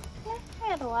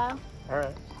 a while. All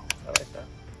right, I like that.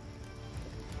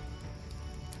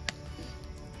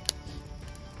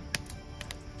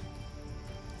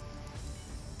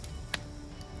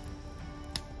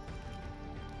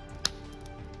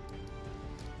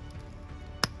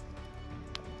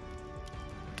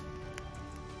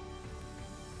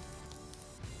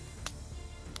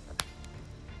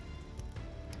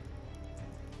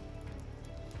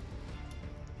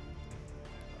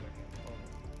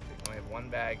 One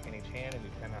bag in each hand and you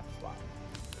cannot swap.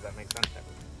 Does that make sense,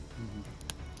 everyone?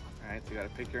 All right, so you got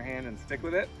to pick your hand and stick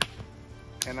with it.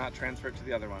 Cannot transfer it to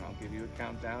the other one. I'll give you a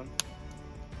countdown.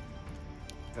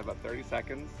 You have about 30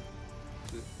 seconds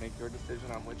to make your decision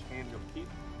on which hand you'll keep.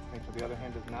 Make sure the other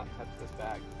hand does not touch this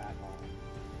bag at all.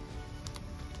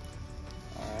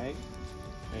 All right,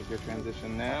 make your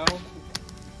transition now.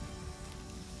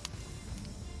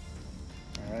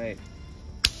 All right.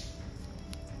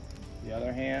 The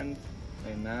other hand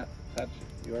may not touch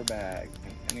your bag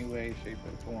in any way, shape,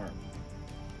 or form.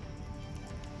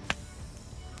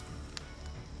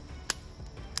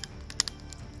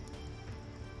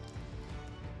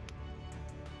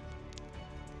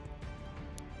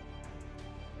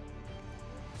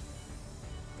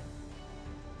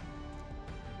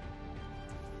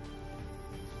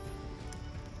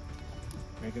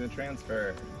 Making a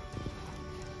transfer.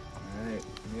 All right,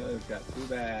 Amelia's got 2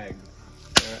 bags.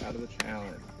 They're out of the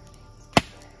challenge.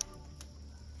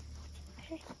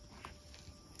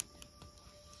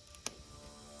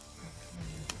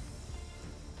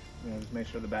 Just make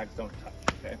sure the bags don't touch,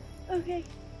 okay? Okay.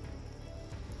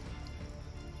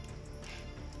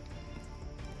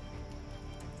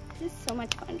 This is so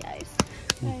much fun, guys.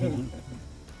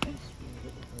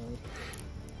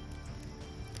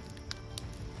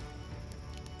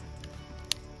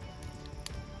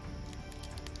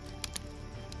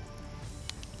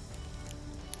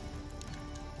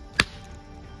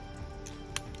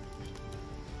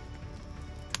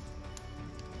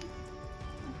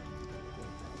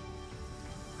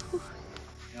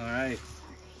 All right.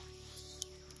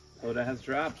 Oda has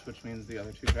dropped, which means the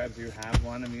other 2 tribes, you have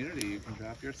 1 immunity. You can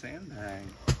drop your sandbag.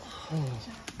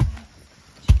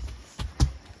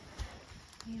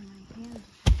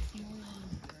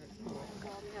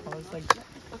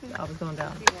 I was going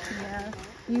down. Yeah.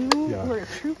 You were a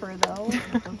trooper though.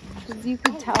 Because you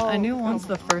could tell. I knew once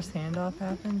the first handoff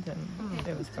happened and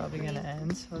it was probably going to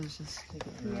end, so I was just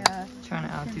trying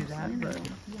to outdo that, but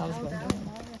I was going down.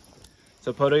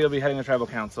 So Poto, you'll be heading to tribal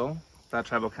council. That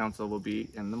tribal council will be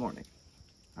in the morning.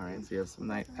 All right, so you have some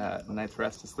night's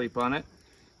rest to sleep on it.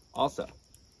 Also,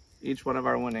 each one of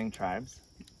our winning tribes,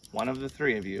 one of the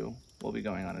 3 of you will be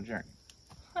going on a journey.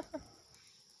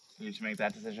 You need to make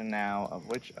that decision now of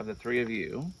which of the 3 of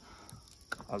you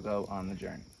will go on the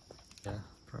journey. Yeah,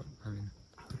 I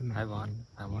mean, I want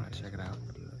to check it out.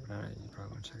 But you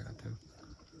probably want to check it out too.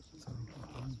 So,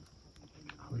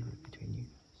 I'll leave it between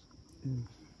you.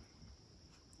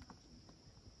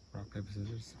 Rock, paper,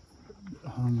 scissors.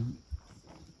 Can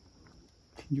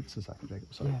you give us a second,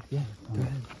 Jacob? Sorry. Yeah, go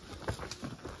ahead.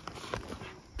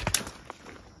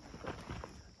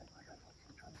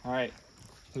 All right,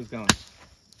 who's going?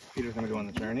 Peter's gonna go on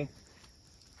the journey.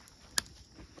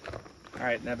 All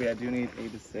right, Nebby, I do need a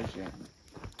decision.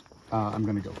 I'm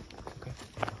gonna go. Okay.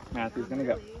 Matthew's gonna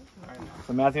go. All right.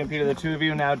 So Matthew and Peter, the 2 of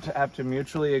you now have to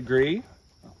mutually agree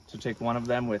to take one of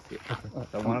them with you. Okay.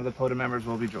 So one of the Poto members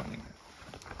will be joining you.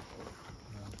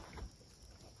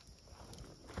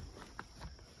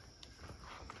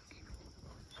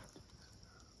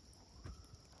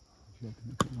 Sure.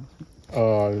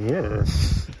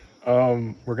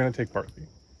 We're gonna take Bartley.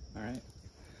 All right.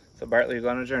 So Bartley, you go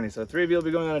on a journey. So 3 of you will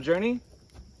be going on a journey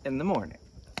in the morning.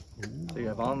 So you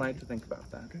have all night to think about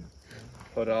that. Okay.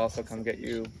 Poto also come get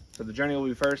you. So the journey will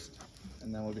be first,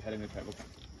 and then we'll be heading to tribal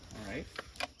council. All right.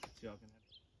 So y'all can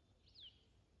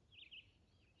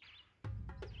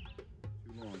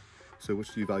Too long. So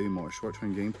which do you value more,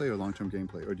 short-term gameplay or long-term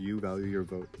gameplay? Or do you value your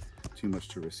vote too much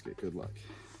to risk it? Good luck.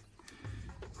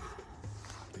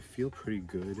 I feel pretty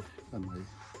good on my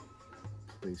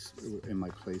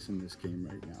place in this game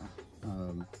right now.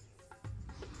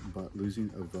 But losing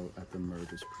a vote at the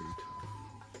merge is pretty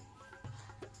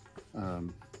tough.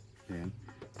 And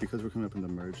because we're coming up in the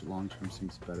merge, long-term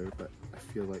seems better, but I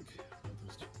feel like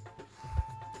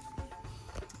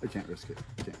I can't risk it.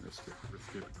 I can't risk it.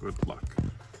 Risk it. Good luck.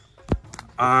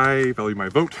 I value my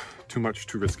vote too much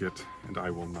to risk it, and I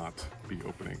will not be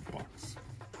opening the box.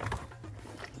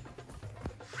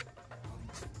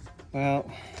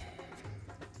 Well,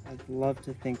 I'd love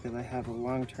to think that I have a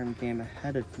long-term game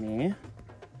ahead of me,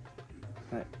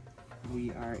 but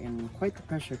we are in quite the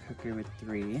pressure cooker with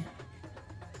 3.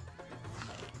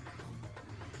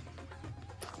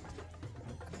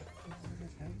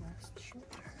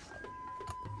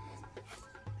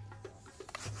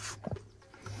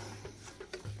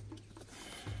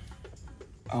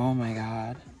 Oh my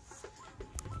god.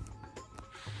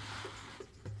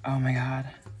 Oh my god.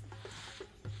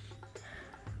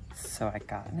 So I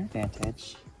got an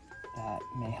advantage that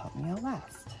may help me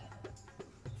Outlast.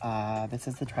 This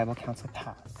is the Tribal Council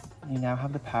Pass. You now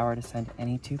have the power to send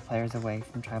any 2 players away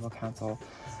from Tribal Council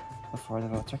before the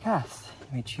votes are cast.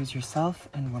 You may choose yourself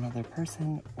and 1 other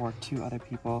person, or 2 other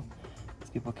people.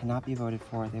 These people cannot be voted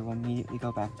for. They will immediately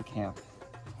go back to camp.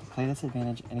 Play this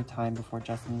advantage anytime before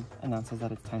Justin announces that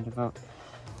it's time to vote.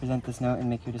 Present this note and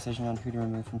make your decision on who to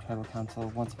remove from Tribal Council.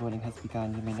 Once voting has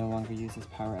begun, you may no longer use this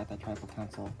power at that Tribal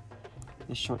Council.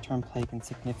 This short-term play can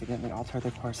significantly alter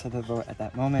the course of the vote at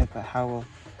that moment, but how will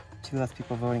 2 less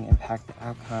people voting impact the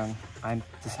outcome? I'm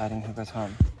deciding who goes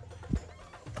home.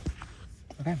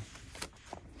 Okay.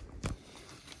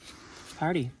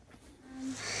 Party.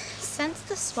 Since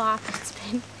the swap, it's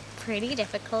been pretty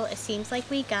difficult. It seems like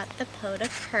we got the POTA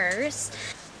curse.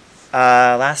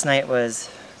 Last night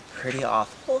was pretty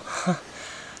awful.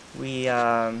 We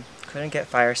couldn't get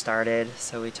fire started,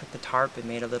 so we took the tarp and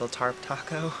made a little tarp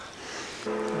taco.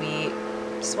 We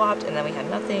swapped and then we had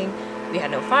nothing. We had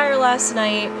no fire last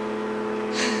night.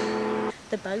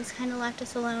 The bugs kind of left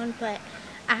us alone, but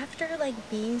after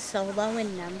being so low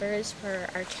in numbers for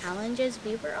our challenges,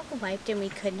 we were all wiped and we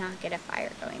could not get a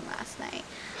fire going last night.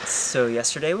 So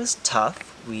yesterday was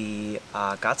tough. We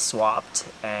got swapped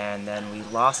and then we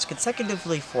lost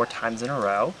consecutively 4 times in a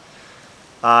row.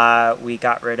 We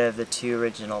got rid of the 2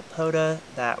 original POTA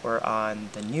that were on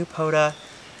the new POTA,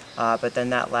 but then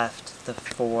that left the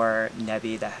 4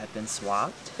 Nebby that had been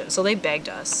swapped. So they begged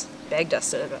us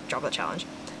to drop the challenge.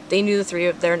 They knew the 3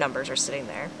 of their numbers are sitting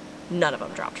there. None of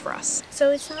them dropped for us.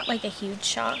 So it's not like a huge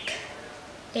shock.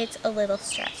 It's a little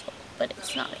stressful, but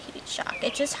it's not a huge shock.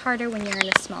 It's just harder when you're in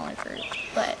a smaller group,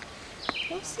 but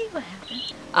we'll see what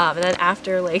happens. And then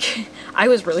after, I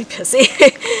was really pissy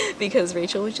because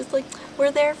Rachel was just like, we're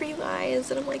there for you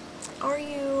guys. And I'm like, are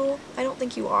you? I don't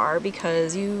think you are,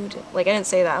 because I didn't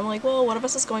say that. I'm like, well, one of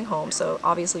us is going home, so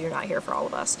obviously you're not here for all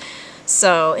of us.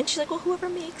 So, and she's like, well, whoever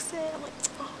makes it. I'm like,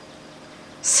 oh.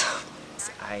 So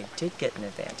I did get an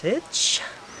advantage,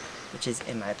 which is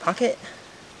in my pocket.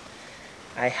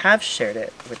 I have shared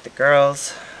it with the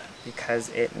girls because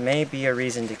it may be a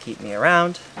reason to keep me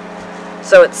around.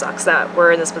 So it sucks that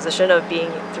we're in this position of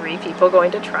being 3 people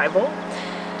going to tribal.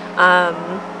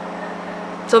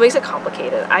 So it makes it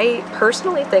complicated. I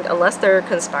personally think, unless they're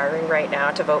conspiring right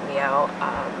now to vote me out,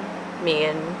 me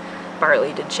and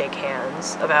Bartley did shake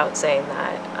hands about saying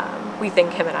that we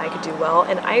think him and I could do well.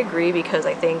 And I agree, because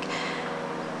I think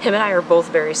him and I are both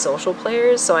very social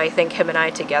players, so I think him and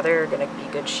I together are going to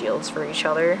be good shields for each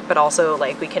other, but also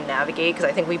we can navigate, because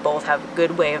I think we both have a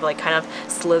good way of kind of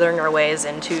slithering our ways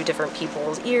into different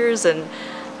people's ears and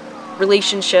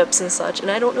relationships and such. And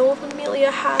I don't know if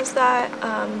Amelia has that.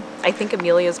 I think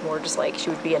Amelia's more just she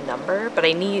would be a number, but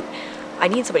I need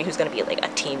somebody who's going to be a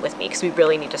team with me, because we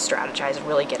really need to strategize and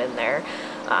really get in there,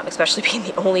 especially being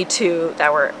the only 2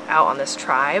 that were out on this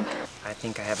tribe. I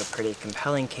think I have a pretty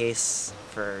compelling case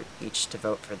for each to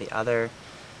vote for the other.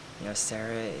 You know,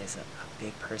 Sarah is a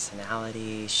big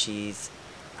personality. She's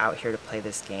out here to play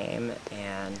this game,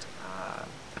 and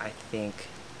I think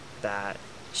that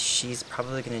she's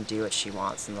probably going to do what she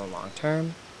wants in the long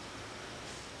term.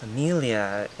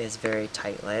 Amelia is very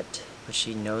tight-lipped, but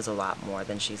she knows a lot more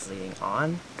than she's leading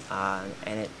on,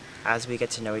 and as we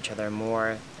get to know each other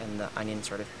more and the onion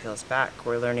sort of peels back,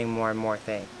 we're learning more and more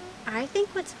things. I think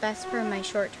what's best for my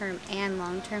short-term and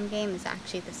long-term game is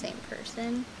actually the same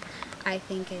person. I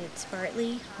think it's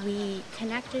Bartley. We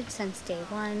connected since day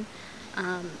 1,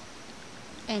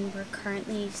 and we're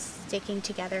currently sticking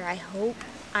together. I hope.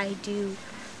 I do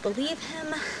believe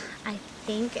him. I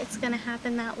think it's going to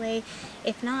happen that way.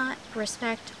 If not,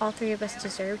 respect. All 3 of us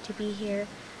deserve to be here,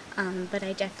 but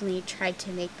I definitely tried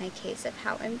to make my case of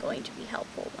how I'm going to be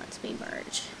helpful once we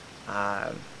merge.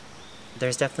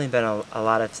 There's definitely been a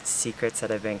lot of secrets that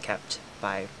have been kept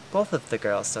by both of the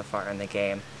girls so far in the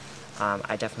game.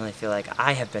 I definitely feel like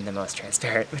I have been the most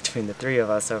transparent between the 3 of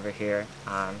us over here,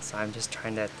 so I'm just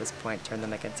trying to, at this point, turn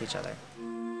them against each other.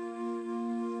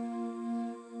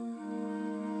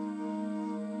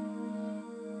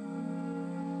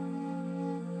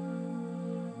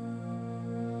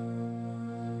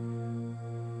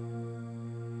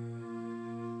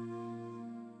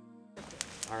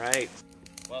 All right,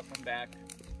 welcome back,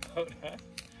 POTA.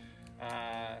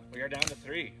 We are down to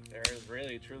 3. There is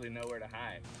really, truly nowhere to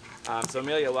hide. So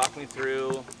Amelia, walk me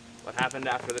through what happened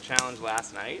after the challenge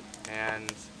last night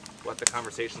and what the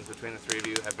conversations between the 3 of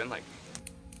you have been like.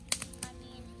 I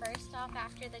mean, first off,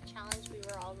 after the challenge, we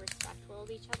were all respectful of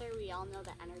each other. We all know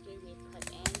the energy we put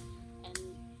in,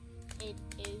 and it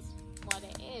is what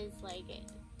it is. Like,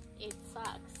 it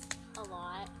sucks a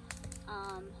lot.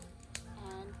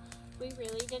 And we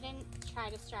really didn't try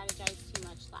to strategize too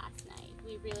much last night.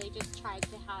 We really just tried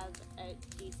to have a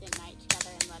decent night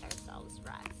together and let ourselves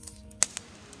rest.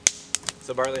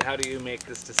 So Bartley, how do you make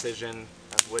this decision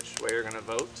of which way you're going to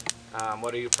vote?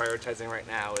 What are you prioritizing right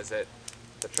now? Is it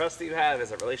the trust that you have?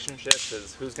 Is it relationships?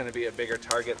 Is who's going to be a bigger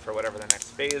target for whatever the next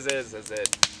phase is? Is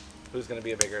it who's going to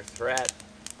be a bigger threat?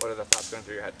 What are the thoughts going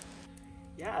through your head?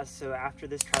 Yeah, so after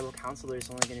this tribal council, there's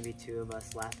only going to be 2 of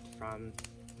us left from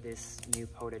this new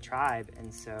POTA tribe,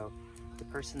 and so the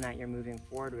person that you're moving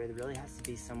forward with really has to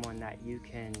be someone that you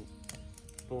can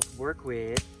both work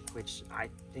with, which I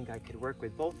think I could work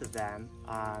with both of them,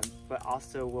 but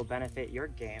also will benefit your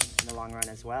game in the long run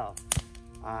as well.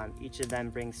 Each of them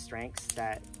brings strengths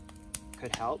that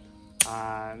could help,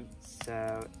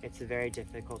 so it's a very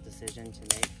difficult decision to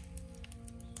make.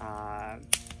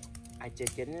 I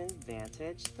did get an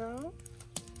advantage though,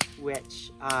 which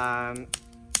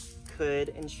could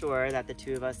ensure that the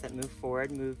 2 of us that move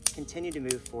forward continue to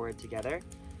move forward together,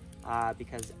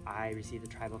 because I received a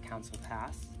tribal council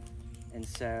pass. And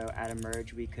so at a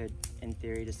merge, we could, in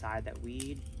theory, decide that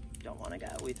we don't want to go.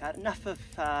 We've had enough of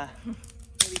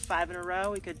maybe 5 in a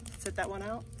row. We could sit that one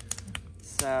out.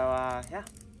 So, yeah.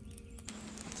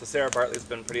 So Sarah Bartley's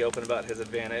been pretty open about his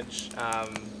advantage.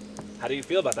 How do you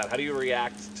feel about that? How do you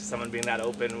react to someone being that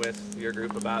open with your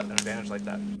group about an advantage like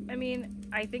that? I mean,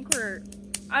 I think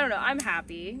I don't know, I'm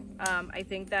happy. I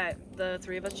think that the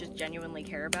 3 of us just genuinely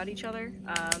care about each other.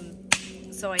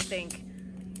 So I think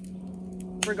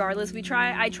regardless,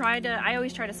 I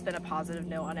always try to spin a positive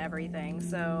note on everything.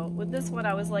 So with this one,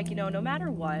 I was like, you know, no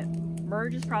matter what,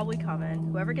 merge is probably coming.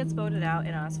 Whoever gets voted out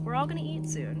in us, we're all gonna eat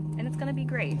soon, and it's gonna be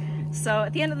great. So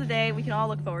at the end of the day, we can all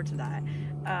look forward to that.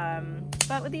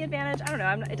 But with the advantage, I don't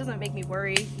know, it doesn't make me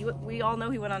worry. We all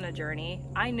know he went on a journey.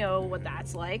 I know what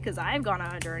that's like, because I've gone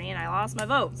on a journey and I lost my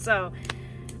vote. So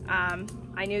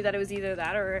I knew that it was either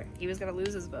that or he was gonna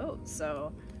lose his vote.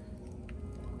 So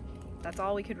that's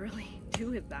all we could really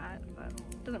do with that, but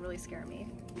it doesn't really scare me.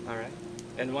 All right.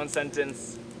 In one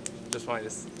sentence, just wanted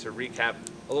to recap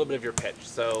a little bit of your pitch.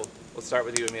 So we'll start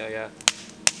with you, Amelia.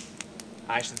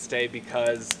 I should stay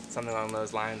because something along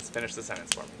those lines. Finish the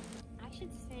sentence for me. I should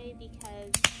say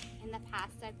because in the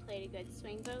past I've played a good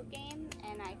swing vote game,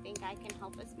 and I think I can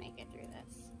help us make it through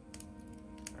this.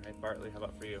 All right, Bartley, how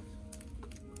about for you?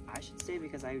 I should stay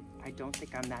because I don't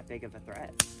think I'm that big of a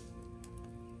threat.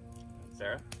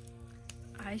 Sarah?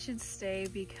 I should stay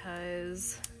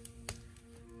because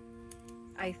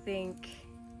I think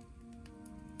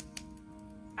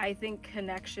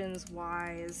connections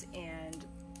wise and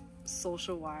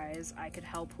social wise, I could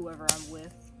help whoever I'm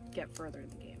with get further in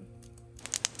the game.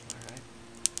 All right.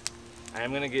 I am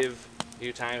going to give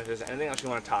you time if there's anything else you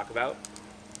want to talk about.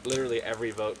 Literally every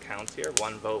vote counts here.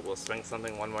 One vote will swing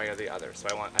something one way or the other. So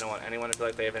I don't want anyone to feel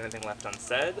like they have anything left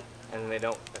unsaid, and they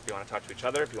don't. If you want to talk to each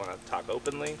other, if you want to talk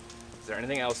openly. Is there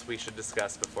anything else we should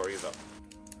discuss before you vote?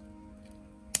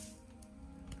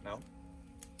 No?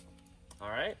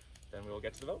 All right, then we will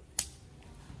get to the vote.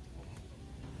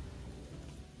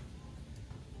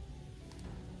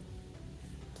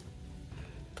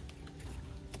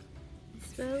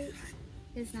 This vote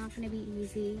is not going to be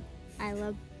easy. I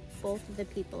love both of the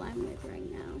people I'm with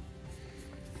right now.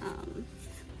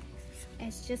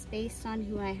 It's just based on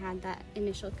who I had that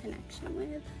initial connection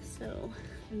with, so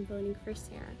I'm voting for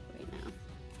Sarah right now.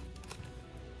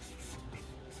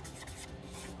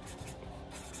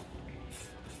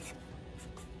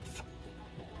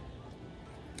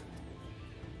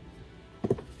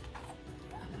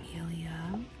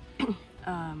 Amelia,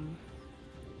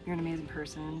 you're an amazing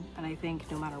person, and I think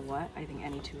no matter what, I think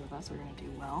any 2 of us are going to do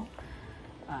well.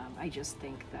 I just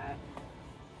think that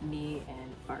me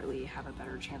and Bartley have a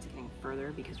better chance of getting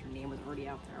further because your name was already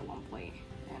out there at one point,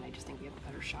 and I just think we have a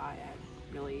better shot at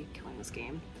really killing this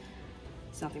game.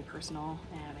 It's nothing personal,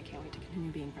 and I can't wait to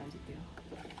continue being friends with you.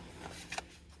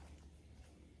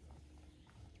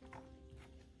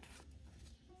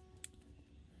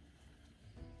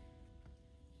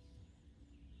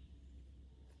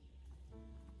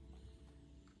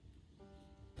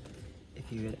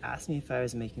 If you had asked me if I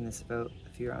was making this vote a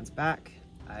few rounds back,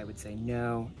 I would say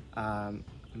no.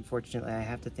 Unfortunately, I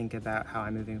have to think about how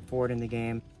I'm moving forward in the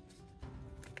game.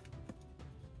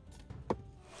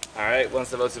 All right, once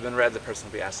the votes have been read, the person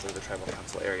will be asked to leave the tribal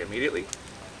council area immediately.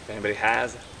 If anybody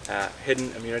has a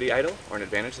hidden immunity idol or an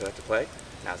advantage they have to play,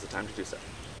 now's the time to do so.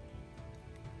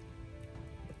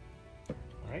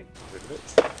 All right, here are the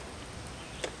votes.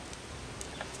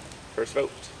 First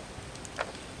vote,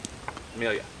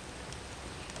 Amelia.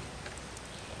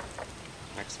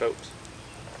 Next vote.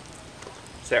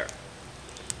 Sarah.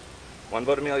 1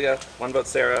 vote Amelia, 1 vote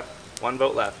Sarah, 1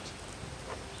 vote left.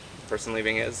 Person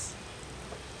leaving is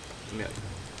Amelia.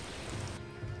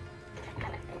 I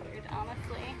kind of figured,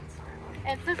 honestly.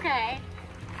 It's okay.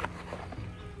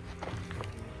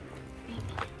 You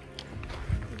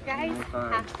guys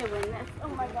have to win this. Oh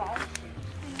my gosh.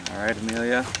 All right,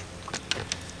 Amelia.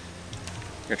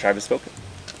 Your tribe has spoken.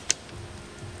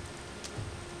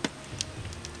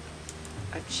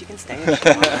 She can stay if she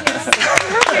wants.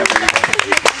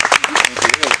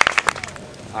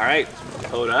 All right,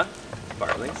 Hoda,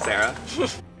 Bartley, Sarah, you're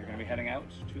going to be heading out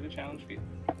to the challenge field.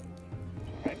 All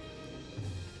right.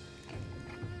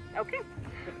 Okay.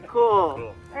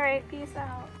 Cool. All right, peace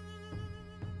out.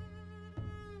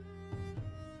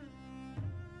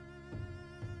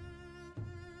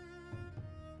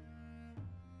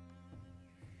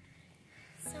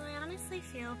 So I honestly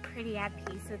feel pretty at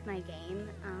peace with my game.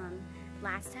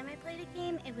 Last time I played a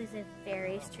game, it was a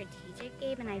very strategic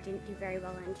game and I didn't do very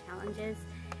well in challenges.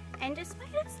 And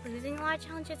despite us losing a lot of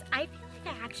challenges, I feel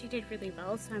like I actually did really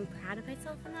well, so I'm proud of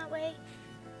myself in that way.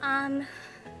 I'm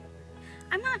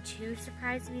not too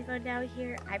surprised to be voted out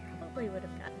here. I probably would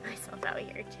have gotten myself out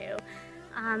here too.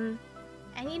 And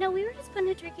you know, we were just put in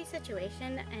a tricky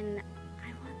situation and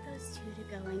I want those two to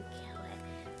go and kill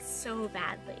it so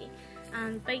badly.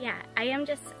 But yeah, I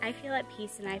feel at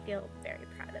peace and I feel very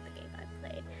proud of the game I've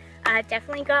played.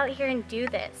 Definitely go out here and do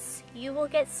this. You will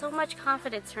get so much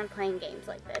confidence from playing games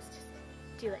like this. Just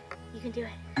do it. You can do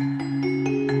it.